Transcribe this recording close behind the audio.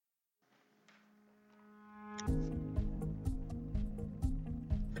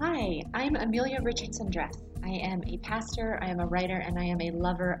Hi, I'm Amelia Richardson Dress. I am a pastor, I am a writer, and I am a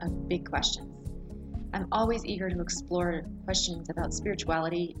lover of big questions. I'm always eager to explore questions about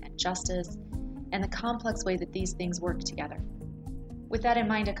spirituality and justice and the complex way that these things work together. With that in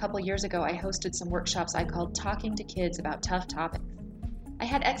mind, a couple years ago, I hosted some workshops I called Talking to Kids About Tough Topics. I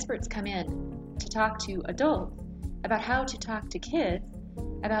had experts come in to talk to adults about how to talk to kids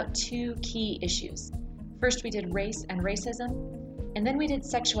about two key issues. First, we did race and racism, and then we did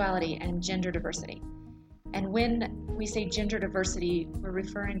sexuality and gender diversity. And when we say gender diversity, we're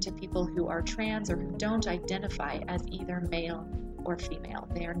referring to people who are trans or who don't identify as either male or female.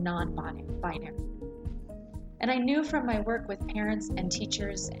 They are non-binary. And I knew from my work with parents and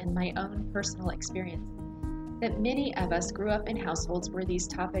teachers and my own personal experience that many of us grew up in households where these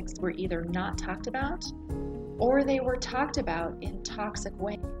topics were either not talked about or they were talked about in toxic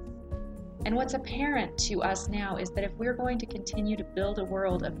ways. And what's apparent to us now is that if we're going to continue to build a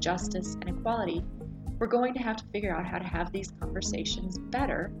world of justice and equality, we're going to have to figure out how to have these conversations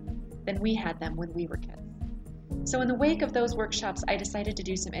better than we had them when we were kids. So in the wake of those workshops, I decided to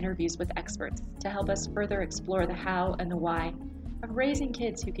do some interviews with experts to help us further explore the how and the why of raising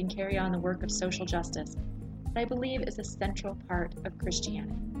kids who can carry on the work of social justice that I believe is a central part of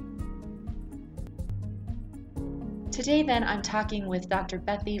Christianity. Today, then, I'm talking with Dr.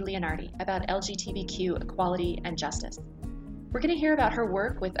 Bethy Leonardi about LGBTQ equality and justice. We're going to hear about her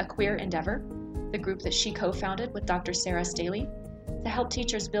work with A Queer Endeavor, the group that she co-founded with Dr. Sarah Staley, to help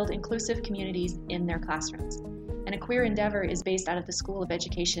teachers build inclusive communities in their classrooms. And A Queer Endeavor is based out of the School of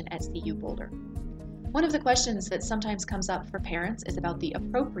Education at CU Boulder. One of the questions that sometimes comes up for parents is about the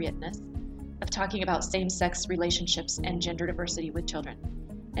appropriateness of talking about same-sex relationships and gender diversity with children.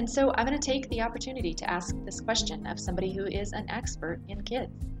 And so I'm going to take the opportunity to ask this question of somebody who is an expert in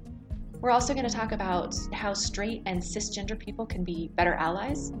kids. We're also going to talk about how straight and cisgender people can be better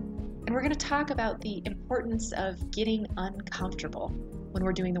allies. And we're going to talk about the importance of getting uncomfortable when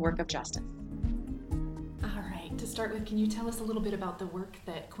we're doing the work of justice. All right, to start with, can you tell us a little bit about the work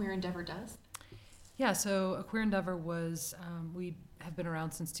that Queer Endeavor does? Yeah, so A Queer Endeavor was, we have been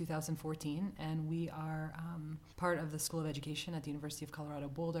around since 2014, and we are part of the School of Education at the University of Colorado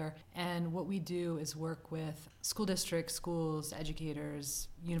Boulder. And what we do is work with school districts, schools, educators,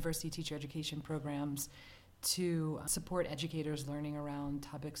 university teacher education programs to support educators learning around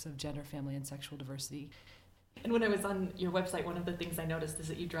topics of gender, family, and sexual diversity. And when I was on your website, one of the things I noticed is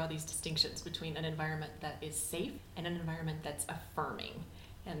that you draw these distinctions between an environment that is safe and an environment that's affirming.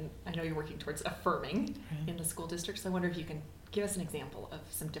 And I know you're working towards affirming in the school district, so I wonder if you can give us an example of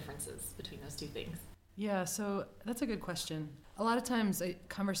some differences between those two things. Yeah, so that's a good question. A lot of times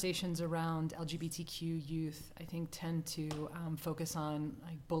conversations around LGBTQ youth, I think, tend to focus on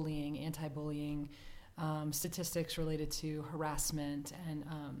like bullying, anti-bullying, statistics related to harassment, and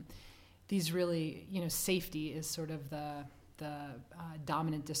these really, safety is sort of the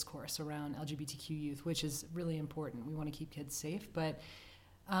dominant discourse around LGBTQ youth, which is really important. We want to keep kids safe, but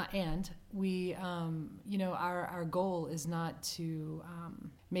and we, our goal is not to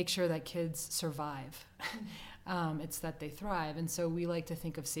make sure that kids survive. It's that they thrive. And so we like to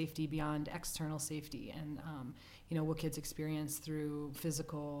think of safety beyond external safety and, what kids experience through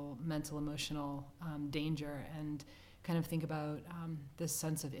physical, mental, emotional danger, and kind of think about this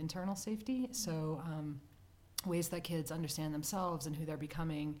sense of internal safety. So ways that kids understand themselves and who they're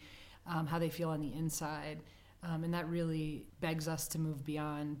becoming, how they feel on the inside. And that really begs us to move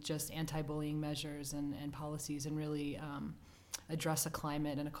beyond just anti-bullying measures and policies and really address a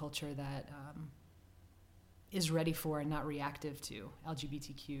climate and a culture that is ready for and not reactive to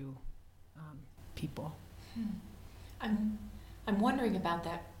LGBTQ people. I'm wondering about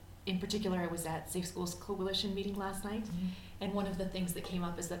that. In particular, I was at Safe Schools Coalition meeting last night, and one of the things that came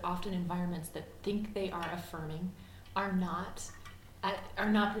up is that often environments that think they are affirming are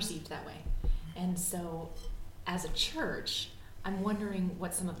not perceived that way. And so as a church, I'm wondering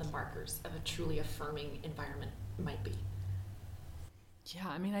what some of the markers of a truly affirming environment might be. Yeah,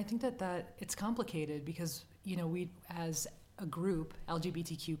 I mean, I think that it's complicated because, we as a group,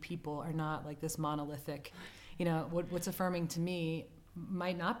 LGBTQ people, are not like this monolithic, what's affirming to me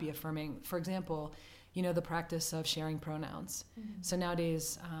might not be affirming. For example, the practice of sharing pronouns. Mm-hmm. So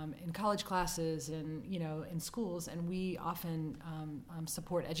nowadays in college classes and, in schools, and we often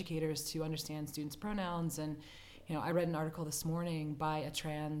support educators to understand students' pronouns. And, I read an article this morning by a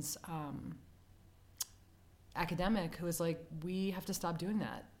trans academic who was like, we have to stop doing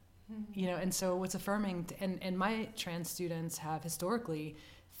that. Mm-hmm. And so what's affirming, and my trans students have historically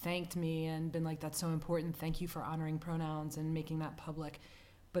thanked me and been like, that's so important. Thank you for honoring pronouns and making that public.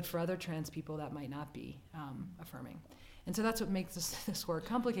 but for other trans people that might not be affirming. And so that's what makes this work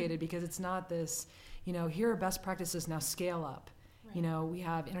complicated, because it's not this, here are best practices, now scale up. Right. We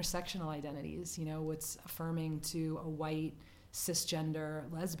have intersectional identities. What's affirming to a white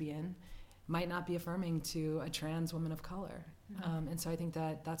cisgender lesbian might not be affirming to a trans woman of color. Mm-hmm. And so I think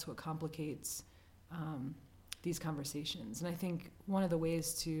that's what complicates these conversations. And I think one of the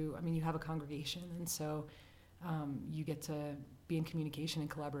ways you have a congregation, and so you get to be in communication and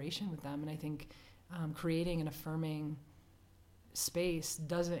collaboration with them. And I think creating an affirming space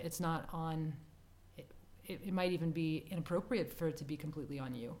it's not on, it might even be inappropriate for it to be completely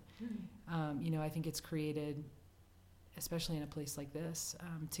on you. Mm-hmm. I think it's created, especially in a place like this,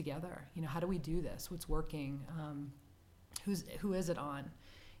 together. How do we do this? What's working? Who is it on?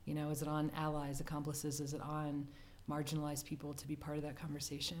 Is it on allies, accomplices? Is it on marginalized people to be part of that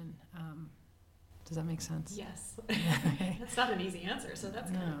conversation? Does that make sense? Yes. That's not an easy answer, so that's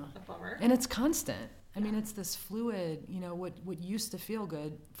kind of a bummer. And it's constant. It's this fluid, what used to feel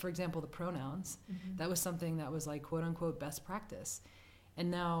good, for example, the pronouns, mm-hmm. that was something that was like, quote unquote, best practice. And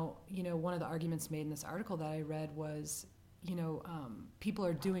now, one of the arguments made in this article that I read was, people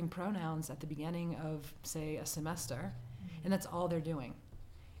are doing pronouns at the beginning of, say, a semester, mm-hmm. and that's all they're doing.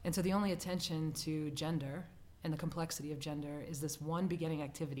 And so the only attention to gender and the complexity of gender is this one beginning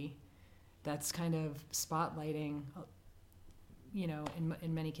activity that's kind of spotlighting,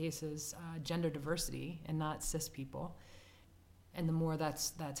 in many cases, gender diversity and not cis people. And the more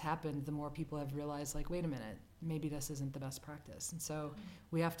that's happened, the more people have realized, like, wait a minute, maybe this isn't the best practice. And so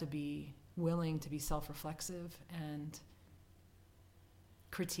we have to be willing to be self-reflexive and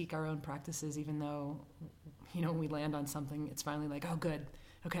critique our own practices, even though, we land on something, it's finally like, oh, good,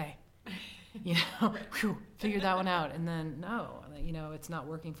 okay, whew, figured that one out. And then, no, it's not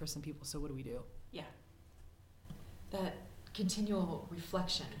working for some people, so what do we do? Yeah. That continual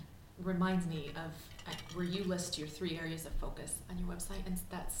reflection reminds me of where you list your 3 areas of focus on your website, and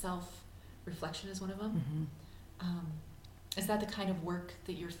that self-reflection is one of them. Mm-hmm. Is that the kind of work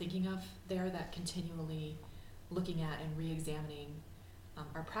that you're thinking of there, that continually looking at and re-examining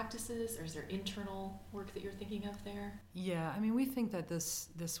our practices, or is there internal work that you're thinking of there? Yeah, we think that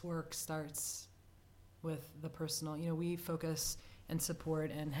this work starts with the personal. We focus and support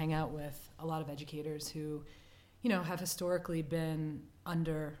and hang out with a lot of educators who, have historically been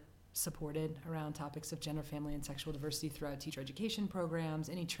under-supported around topics of gender, family, and sexual diversity throughout teacher education programs,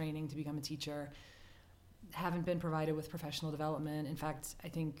 any training to become a teacher, haven't been provided with professional development. In fact, I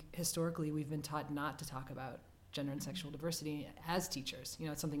think historically we've been taught not to talk about gender and sexual diversity as teachers.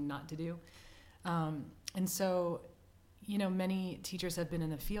 It's something not to do. And so, many teachers have been in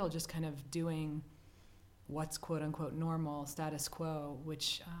the field just kind of doing what's quote unquote normal, status quo,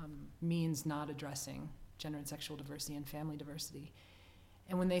 which means not addressing gender and sexual diversity and family diversity.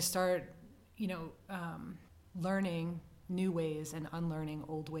 And when they start, learning new ways and unlearning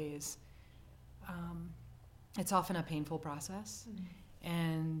old ways, it's often a painful process. Mm-hmm.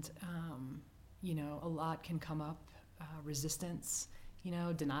 And, a lot can come up, resistance,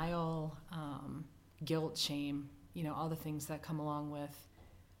 denial, guilt, shame, all the things that come along with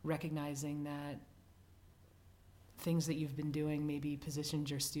recognizing that things that you've been doing maybe positioned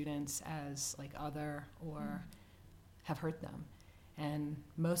your students as like other or have hurt them. And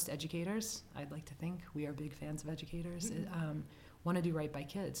most educators, I'd like to think, we are big fans of educators, want to do right by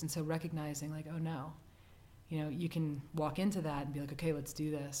kids. And so recognizing like, oh no, you can walk into that and be like, okay, let's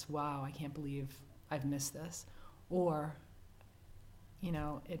do this. Wow, I can't believe I've missed this. Or,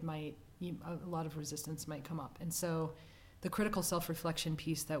 it might, a lot of resistance might come up. And so the critical self-reflection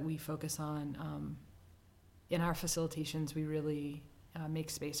piece that we focus on in our facilitations, we really make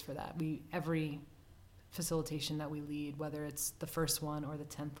space for that. Every facilitation that we lead, whether it's the first one or the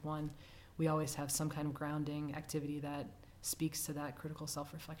 10th one, we always have some kind of grounding activity that speaks to that critical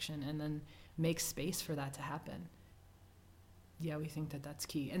self-reflection and then makes space for that to happen. Yeah, we think that that's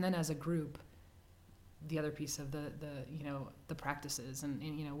key. And then as a group, the other piece of the practices and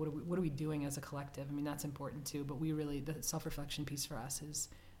what are we doing as a collective? That's important too, but the self-reflection piece for us is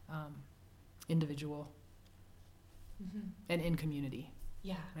individual and in community.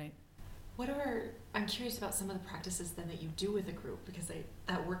 Yeah. Right. I'm curious about some of the practices then that you do with a group, because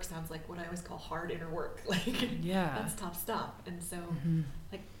that work sounds like what I always call hard inner work. That's tough stuff. And so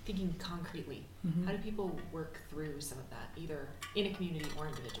thinking concretely, how do people work through some of that, either in a community or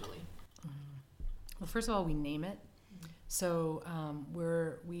individually? Well, first of all, we name it. So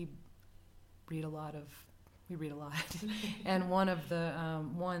we read a lot. And one of the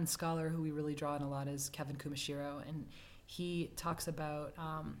one scholar who we really draw on a lot is Kevin Kumashiro, and he talks about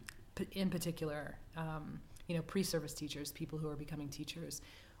in particular pre-service teachers, people who are becoming teachers,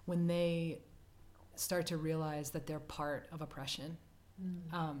 when they start to realize that they're part of oppression,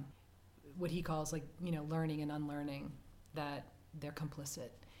 what he calls learning and unlearning, that they're complicit,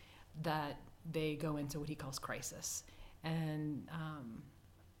 that they go into what he calls crisis. And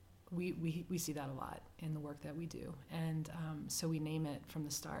we see that a lot in the work that we do. And so we name it from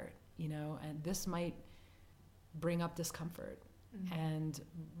the start, and this might bring up discomfort. And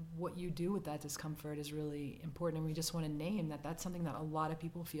what you do with that discomfort is really important. And we just want to name that that's something that a lot of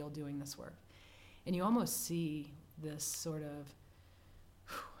people feel doing this work. And you almost see this sort of,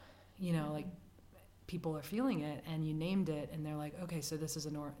 like people are feeling it, and you named it, and they're like, okay, so this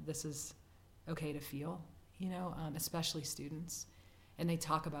is okay to feel, especially students. And they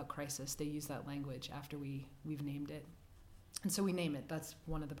talk about crisis. They use that language after we've named it. And so we name it. That's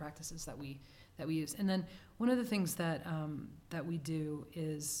one of the practices that we use. And then one of the things that we do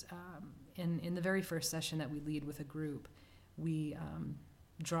is in the very first session that we lead with a group, we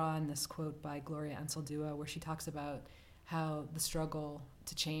draw on this quote by Gloria Anzaldúa, where she talks about how the struggle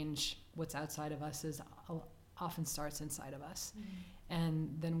to change what's outside of us often starts inside of us.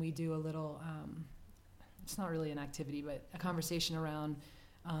 And then we do a little, it's not really an activity, but a conversation around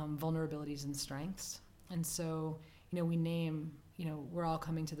vulnerabilities and strengths. And so, we name, we're all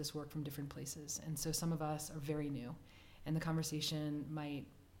coming to this work from different places. And so some of us are very new, and the conversation might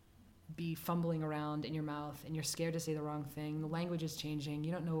be fumbling around in your mouth, and you're scared to say the wrong thing. The language is changing.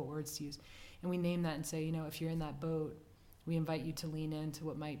 You don't know what words to use. And we name that and say, if you're in that boat, we invite you to lean into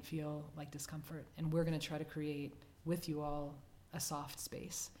what might feel like discomfort. And we're going to try to create with you all a soft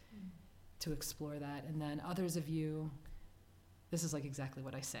space to explore that. And then others of you, this is exactly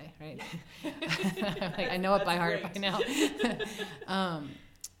what I say, right? I know it by heart by now.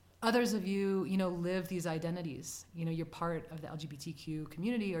 Others of you, live these identities. You're part of the LGBTQ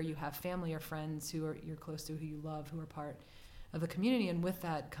community, or you have family or friends who you're close to, who you love, who are part of the community. And with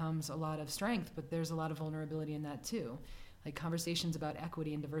that comes a lot of strength, but there's a lot of vulnerability in that too. Conversations about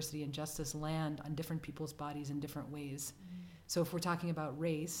equity and diversity and justice land on different people's bodies in different ways. So if we're talking about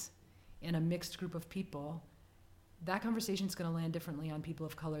race in a mixed group of people, that conversation is going to land differently on people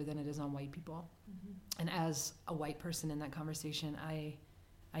of color than it is on white people. And as a white person in that conversation,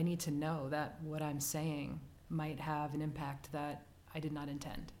 I need to know that what I'm saying might have an impact that I did not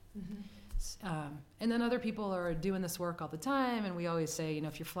intend. And then other people are doing this work all the time, and we always say,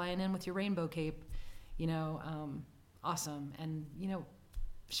 if you're flying in with your rainbow cape, awesome, and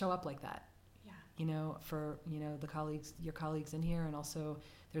show up like that. For your colleagues in here, and also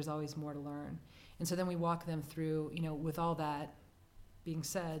there's always more to learn. And so then we walk them through, with all that being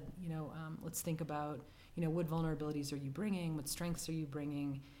said, let's think about, what vulnerabilities are you bringing, what strengths are you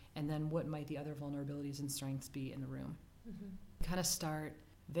bringing, and then what might the other vulnerabilities and strengths be in the room. Kind of start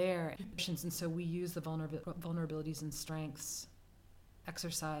there. And so we use the vulnerabilities and strengths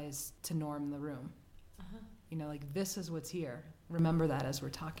exercise to norm the room. This is what's here. Remember that as we're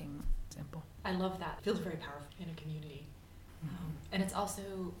talking. Example. I love that. It feels very powerful in a community. And it's also,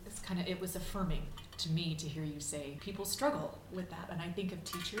 it was affirming to me to hear you say people struggle with that. And I think of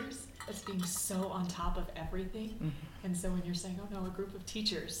teachers as being so on top of everything. And so when you're saying, oh no, a group of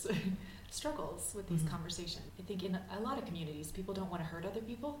teachers struggles with these conversations, I think in a lot of communities, people don't want to hurt other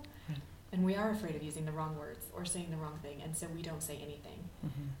people. And we are afraid of using the wrong words or saying the wrong thing. And so we don't say anything,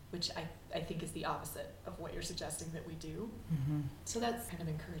 which I think is the opposite of what you're suggesting that we do. So that's kind of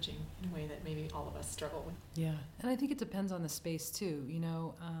encouraging in a way that maybe all of us struggle with. Yeah. And I think it depends on the space too.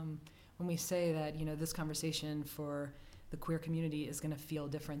 When we say that, this conversation for the queer community is going to feel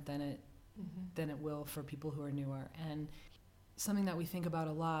different than it will for people who are newer. And something that we think about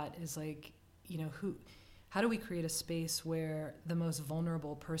a lot is how do we create a space where the most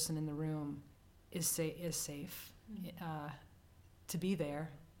vulnerable person in the room is safe to be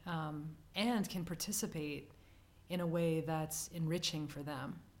there and can participate in a way that's enriching for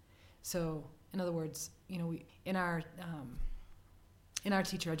them? So, in other words, we, in our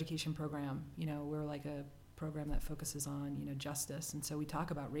teacher education program, we're like a program that focuses on justice, and so we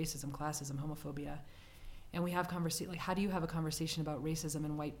talk about racism, classism, homophobia, and we have how do you have a conversation about racism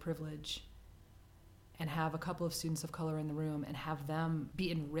and white privilege and have a couple of students of color in the room and have them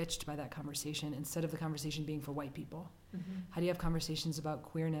be enriched by that conversation instead of the conversation being for white people? How do you have conversations about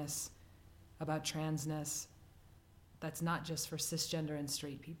queerness, about transness, that's not just for cisgender and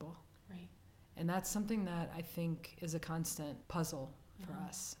straight people? Right. And that's something that I think is a constant puzzle for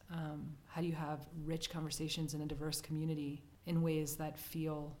us. How do you have rich conversations in a diverse community in ways that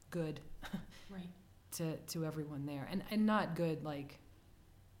feel good to everyone there? And not good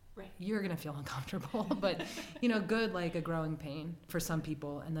you're going to feel uncomfortable, but good like a growing pain for some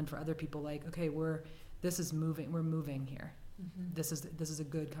people, and then for other people okay, this is moving. We're moving here. Mm-hmm. This is a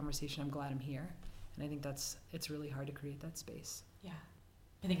good conversation. I'm glad I'm here. And I think it's really hard to create that space. Yeah,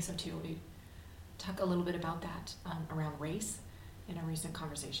 I think so too. We talk a little bit about that around race in a recent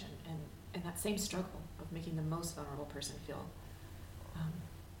conversation, and that same struggle of making the most vulnerable person feel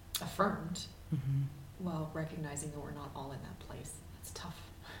affirmed while recognizing that we're not all in that place. That's tough.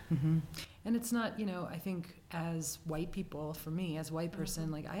 And it's not, I think as white people, for me, as a white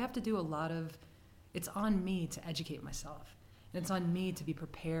person, like I have to do a lot of, it's on me to educate myself. And it's on me to be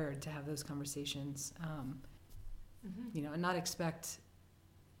prepared to have those conversations, and not expect,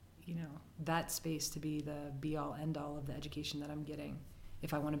 that space to be the be-all, end-all of the education that I'm getting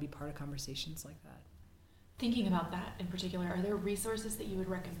if I want to be part of conversations like that. Thinking about that in particular, are there resources that you would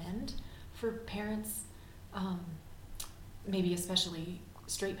recommend for parents, maybe especially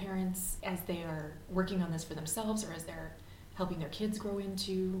straight parents, as they are working on this for themselves or as they're helping their kids grow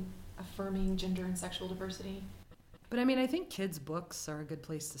into affirming gender and sexual diversity? But I mean, I think kids' books are a good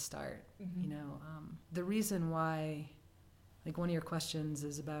place to start. The reason why, like one of your questions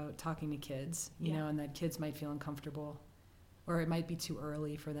is about talking to kids, and that kids might feel uncomfortable or it might be too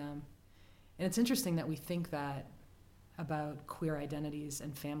early for them. And it's interesting that we think that about queer identities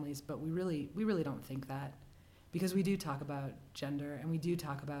and families, but we really don't think that, because we do talk about gender and we do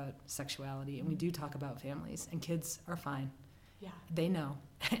talk about sexuality and we do talk about families, and kids are fine. Yeah. They know.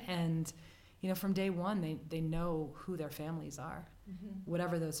 And from day one, they know who their families are,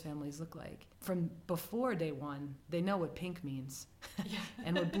 whatever those families look like. From before day one, they know what pink means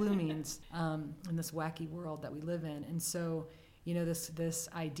and what blue means in this wacky world that we live in. And so, this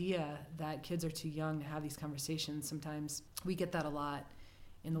idea that kids are too young to have these conversations, sometimes we get that a lot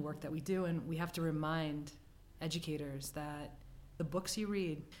in the work that we do, and we have to remind educators that the books you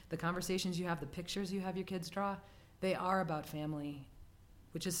read, the conversations you have, the pictures you have your kids draw, they are about family,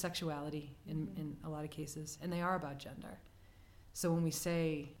 which is sexuality in a lot of cases, and they are about gender. So when we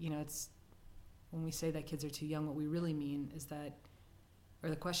say, when we say that kids are too young, what we really mean is that, or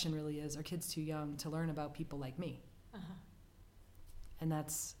the question really is, are kids too young to learn about people like me? And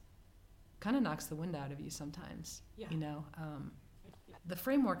that's kind of knocks the wind out of you sometimes. The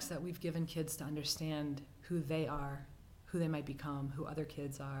frameworks that we've given kids to understand who they are, who they might become, who other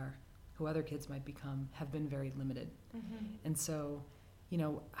kids are, who other kids might become, have been very limited. And so,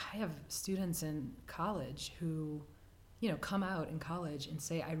 I have students in college who, come out in college and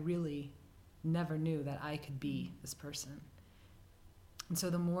say, I really never knew that I could be this person. And so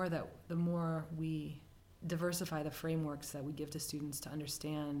the more we diversify the frameworks that we give to students to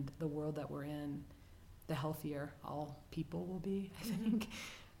understand the world that we're in, the healthier all people will be, I think.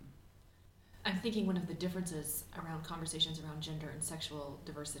 I'm thinking one of the differences around conversations around gender and sexual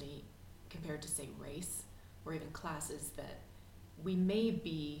diversity compared to, say, race or even class is that we may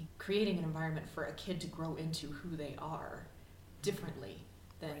be creating an environment for a kid to grow into who they are differently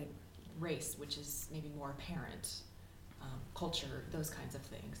than race, which is maybe more apparent, culture, those kinds of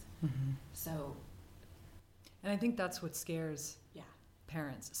things. So, and I think that's what scares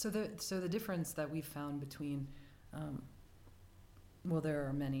parents. So the difference that we've found between, there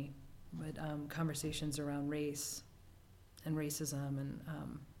are many, but conversations around race and racism, and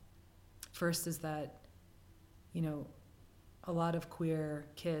first is that, a lot of queer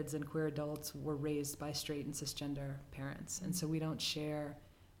kids and queer adults were raised by straight and cisgender parents, and so we don't share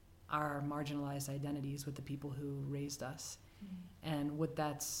our marginalized identities with the people who raised us. And what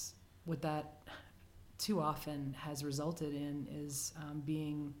that too often has resulted in is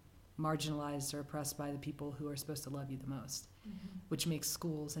being marginalized or oppressed by the people who are supposed to love you the most, which makes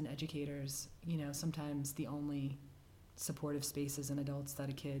schools and educators, sometimes the only supportive spaces and adults that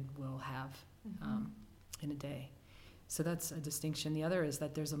a kid will have in a day. So that's a distinction. The other is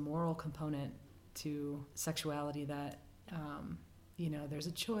that there's a moral component to sexuality that, there's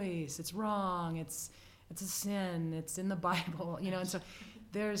a choice, it's wrong, it's a sin, it's in the Bible, and so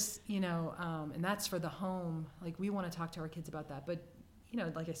there's, and that's for the home. Like, we want to talk to our kids about that. But,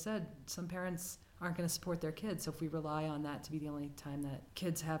 like I said, some parents aren't going to support their kids. So if we rely on that to be the only time that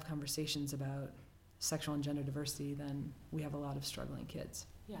kids have conversations about sexual and gender diversity, then we have a lot of struggling kids.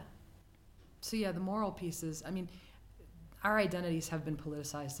 Yeah. So, the moral pieces, our identities have been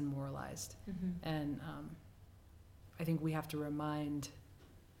politicized and moralized. And I think we have to remind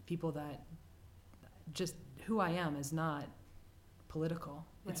people that just who I am is not political.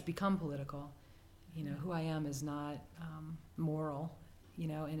 Right. It's become political. Who I am is not moral,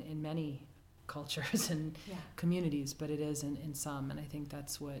 in many cultures and communities, but it is in some. And I think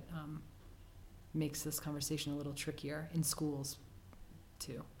that's what makes this conversation a little trickier in schools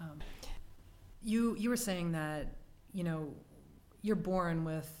too. You were saying that, you're born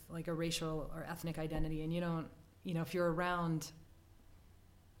with like a racial or ethnic identity, and you don't, if you're around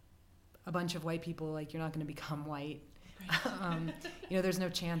a bunch of white people, like you're not going to become white. Right. There's no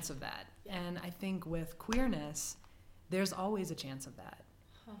chance of that. Yeah. And I think with queerness, there's always a chance of that.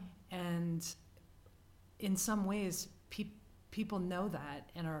 Huh. And in some ways, people know that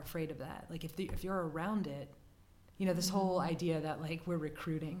and are afraid of that. Like if you're around it, this whole idea that like we're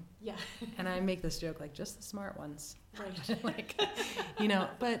recruiting. Yeah. And I make this joke, like just the smart ones. Right. Like,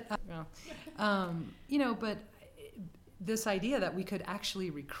 but this idea that we could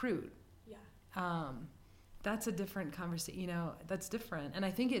actually recruit. Yeah. That's a different conversation. That's different. And I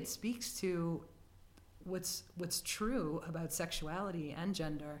think it speaks to what's true about sexuality and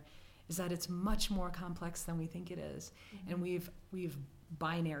gender is that it's much more complex than we think it is. Mm-hmm. And we've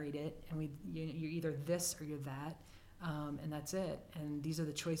binaried it, and you're either this or you're that, and that's it. And these are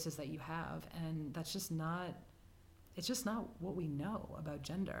the choices that you have, and that's just not. It's just not what we know about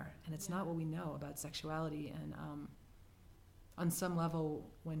gender, and it's not what we know about sexuality. And on some level,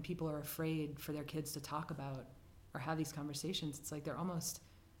 when people are afraid for their kids to talk about or have these conversations, it's like they're almost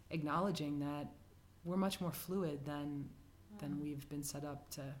acknowledging that we're much more fluid than we've been set up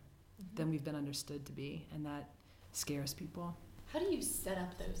to, than we've been understood to be, and that scares people. How do you set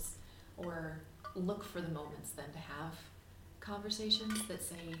up those, or look for the moments then to have conversations that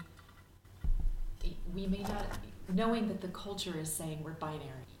say, we may not, knowing that the culture is saying we're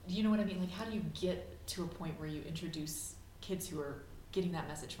binary. Do you know what I mean? Like, how do you get to a point where you introduce kids who are getting that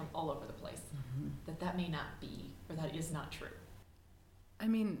message from all over the place, that may not be, or that is not true? I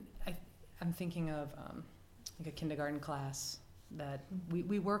mean, I'm thinking of like a kindergarten class that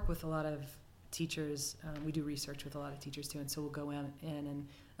we work with a lot of teachers. We do research with a lot of teachers too, and so we'll go in and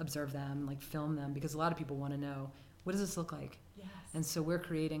observe them, like film them, because a lot of people want to know, what does this look like? Yes. And so we're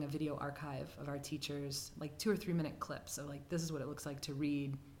creating a video archive of our teachers, like 2 or 3 minute clips of like, this is what it looks like to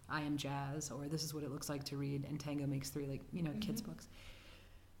read I Am Jazz, or this is what it looks like to read And Tango Makes Three, like, kids' books.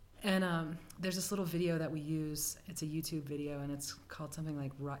 And there's this little video that we use. It's a YouTube video, and it's called something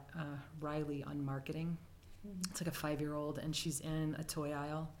like Riley on Marketing. It's like a 5-year-old, and she's in a toy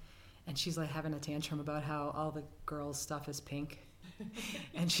aisle, and she's like having a tantrum about how all the girls' stuff is pink.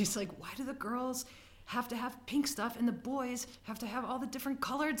 And she's like, why do the girls have to have pink stuff and the boys have to have all the different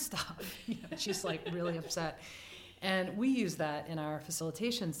colored stuff? She's like really upset. And we use that in our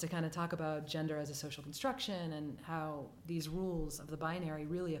facilitations to kind of talk about gender as a social construction and how these rules of the binary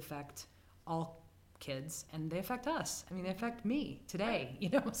really affect all kids, and they affect us. I mean, they affect me today,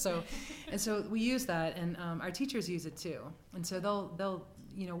 So we use that, and our teachers use it too. And so they'll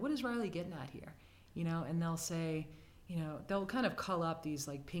what is Riley getting at here? And they'll say, they'll kind of call up these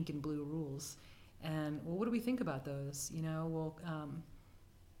like pink and blue rules, and well, what do we think about those?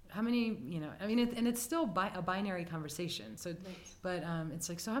 How many, and it's still a binary conversation. So, right. But it's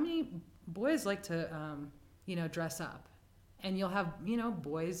like, so how many boys like to, dress up? And you'll have,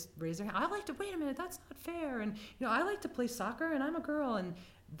 boys raise their hand. I like to, wait a minute, that's not fair. And, I like to play soccer, and I'm a girl, and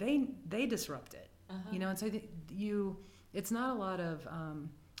they disrupt it. And so it's not a lot of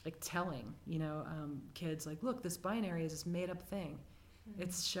like telling, kids like, look, this binary is this made up thing. Mm-hmm.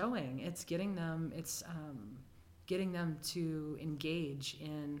 It's showing, it's getting them, getting them to engage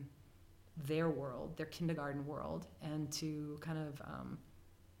in their world, their kindergarten world, and to kind of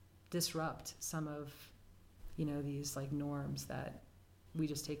disrupt some of, these like norms that we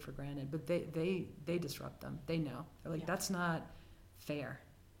just take for granted. But they disrupt them. They know. They're like, that's not fair.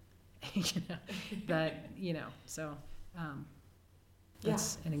 So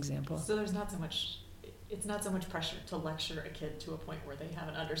that's an example. So there's it's not so much pressure to lecture a kid to a point where they have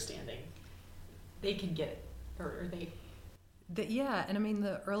an understanding. They can get it. Or they... And I mean,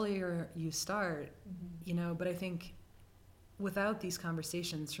 the earlier you start, but I think without these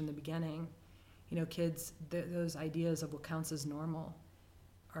conversations from the beginning, kids, those ideas of what counts as normal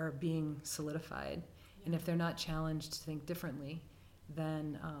are being solidified. Yeah. And if they're not challenged to think differently,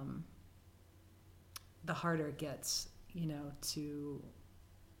 then the harder it gets,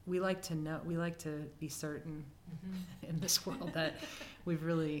 we like to be certain in this world that we've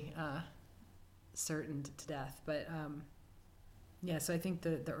really... certain to death. But so I think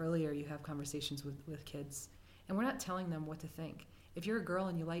the earlier you have conversations with kids, and we're not telling them what to think. If you're a girl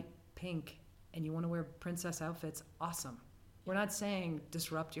and you like pink and you want to wear princess outfits, awesome. We're not saying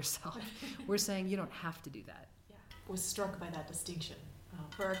disrupt yourself. We're saying you don't have to do that. Yeah. I was struck by that distinction.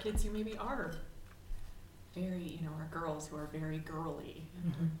 For our kids who maybe are very, our girls who are very girly,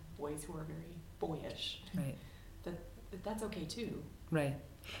 and boys who are very boyish. Right. That's okay too. Right.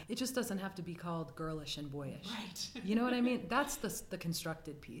 It just doesn't have to be called girlish and boyish. Right. You know what I mean? That's the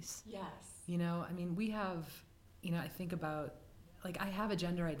constructed piece. Yes. I mean, we have, I think about like, I have a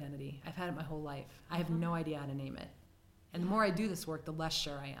gender identity. I've had it my whole life. I have no idea how to name it. And the more I do this work, the less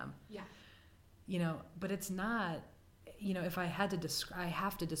sure I am. Yeah. You know, but it's not, you know, if I had to I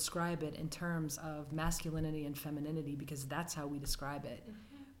have to describe it in terms of masculinity and femininity because that's how we describe it.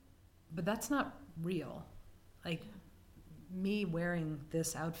 Mm-hmm. But that's not real. Like, me wearing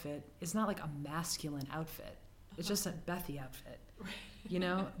this outfit is not like a masculine outfit. It's just a Bethy outfit, you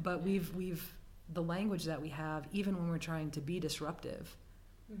know? But we've the language that we have, even when we're trying to be disruptive,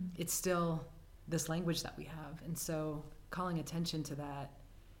 it's still this language that we have. And so calling attention to that,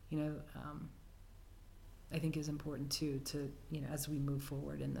 you know, I think is important too, to, you know, as we move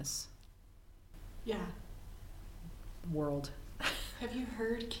forward in this world. Have you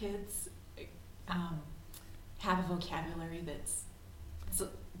heard kids have a vocabulary that's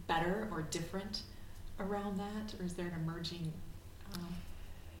better or different around that, or is there an emerging?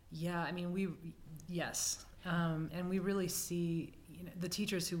 Yeah, I mean, yes, and we really see, you know, the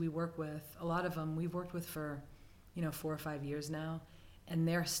teachers who we work with. A lot of them we've worked with for, you know, 4 or 5 years now, and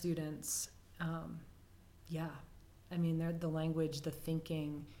their students, I mean, they're the language, the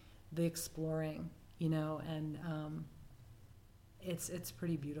thinking, the exploring, you know, and it's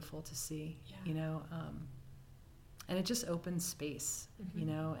pretty beautiful to see, you know, and it just opens space, you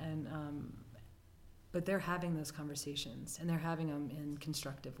know, and but they're having those conversations, and they're having them in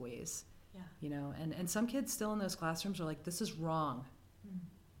constructive ways, you know, and some kids still in those classrooms are like, this is wrong.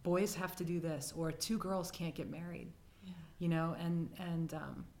 Boys have to do this, or 2 girls can't get married, you know, and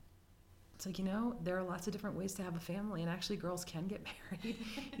it's like, you know, there are lots of different ways to have a family, and actually girls can get married,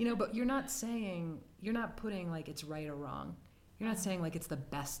 you know, but you're not putting like it's right or wrong. You're not saying like it's the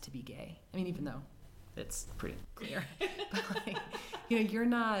best to be gay. I mean, even though it's pretty clear, but like, you know,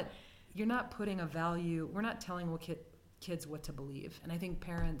 you're not putting a value. We're not telling kids what to believe. And I think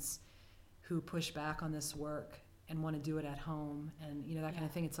parents who push back on this work and want to do it at home and, you know, that kind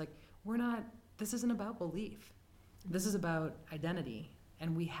of thing, it's like, this isn't about belief. This is about identity.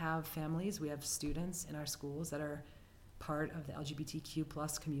 And we have families, we have students in our schools that are part of the LGBTQ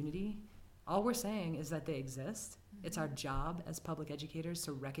plus community. All we're saying is that they exist. It's our job as public educators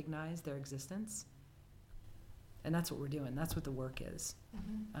to recognize their existence. And that's what we're doing. That's what the work is.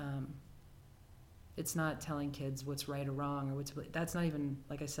 It's not telling kids what's right or wrong, or that's not even,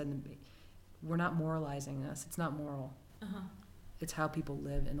 like I said, we're not moralizing this. It's not moral. It's how people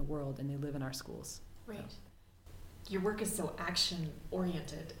live in the world, and they live in our schools. Right. So. Your work is so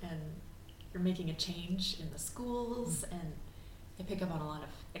action-oriented, and you're making a change in the schools, and I pick up on a lot of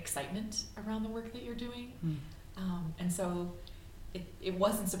excitement around the work that you're doing. And so it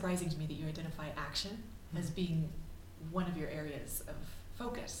wasn't surprising to me that you identify action as being one of your areas of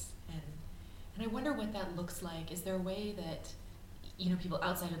focus. And I wonder what that looks like. Is there a way that, you know, people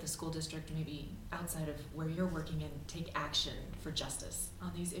outside of the school district, maybe outside of where you're working in, take action for justice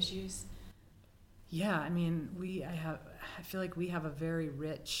on these issues? Yeah, I mean, I feel like we have a very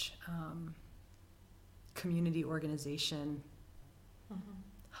rich community organization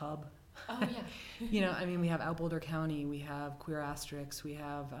hub. Oh, yeah. You know, I mean, we have Out Boulder County, we have Queer Asterix, we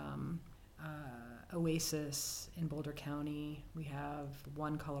have Oasis in Boulder County, we have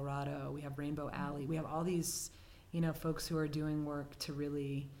One Colorado, we have Rainbow Alley. We have all these, you know, folks who are doing work to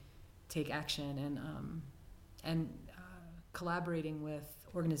really take action and collaborating with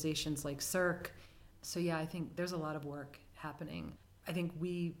organizations like CERC. So yeah, I think there's a lot of work happening. I think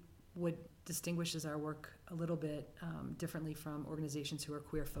what distinguishes our work a little bit differently from organizations who are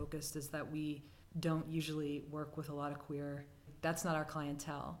queer focused is that we don't usually work with a lot of queer. That's not our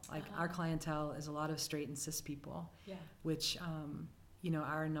clientele. Like our clientele is a lot of straight and cis people, which you know,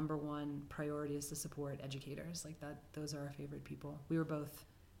 our number one priority is to support educators. Like that, those are our favorite people. We were both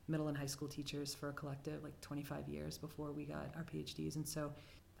middle and high school teachers for a collective like 25 years before we got our PhDs, and so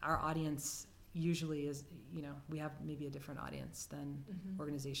our audience usually is, you know, we have maybe a different audience than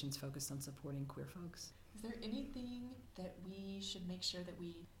organizations focused on supporting queer folks. Is there anything that we should make sure that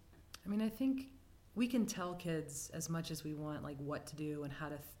we... I mean, I think we can tell kids as much as we want, like what to do and how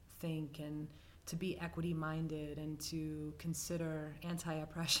to think, and to be equity-minded and to consider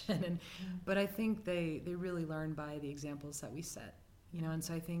anti-oppression. And but I think they really learn by the examples that we set, you know. And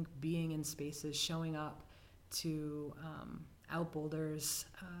so I think being in spaces, showing up to Out Boulders,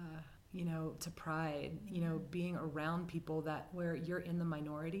 you know, to Pride, you know, being around people that where you're in the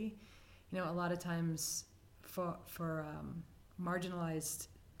minority. You know, a lot of times for marginalized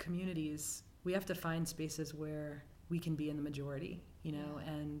communities, we have to find spaces where we can be in the majority, you know,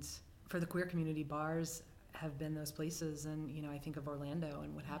 and for the queer community, bars have been those places. And, you know, I think of Orlando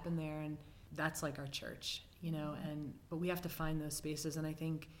and what happened there, and that's like our church, you know, but we have to find those spaces. And I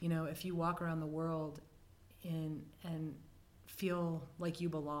think, you know, if you walk around the world and feel like you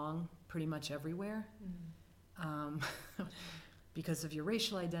belong pretty much everywhere. Because of your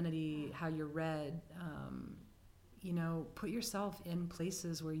racial identity, how you're read, put yourself in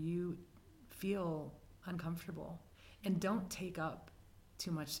places where you feel uncomfortable, and don't take up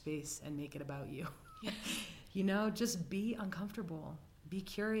too much space and make it about you. Just be uncomfortable, be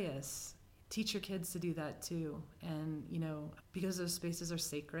curious, teach your kids to do that too. And, because those spaces are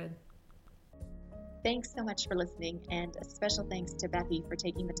sacred. Thanks so much for listening, and a special thanks to Bethy for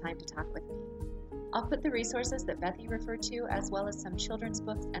taking the time to talk with me. I'll put the resources that Bethy referred to, as well as some children's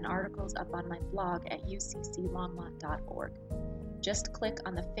books and articles, up on my blog at ucclongmont.org. Just click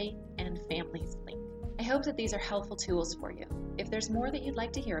on the Faith and Families link. I hope that these are helpful tools for you. If there's more that you'd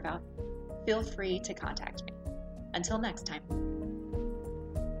like to hear about, feel free to contact me. Until next time.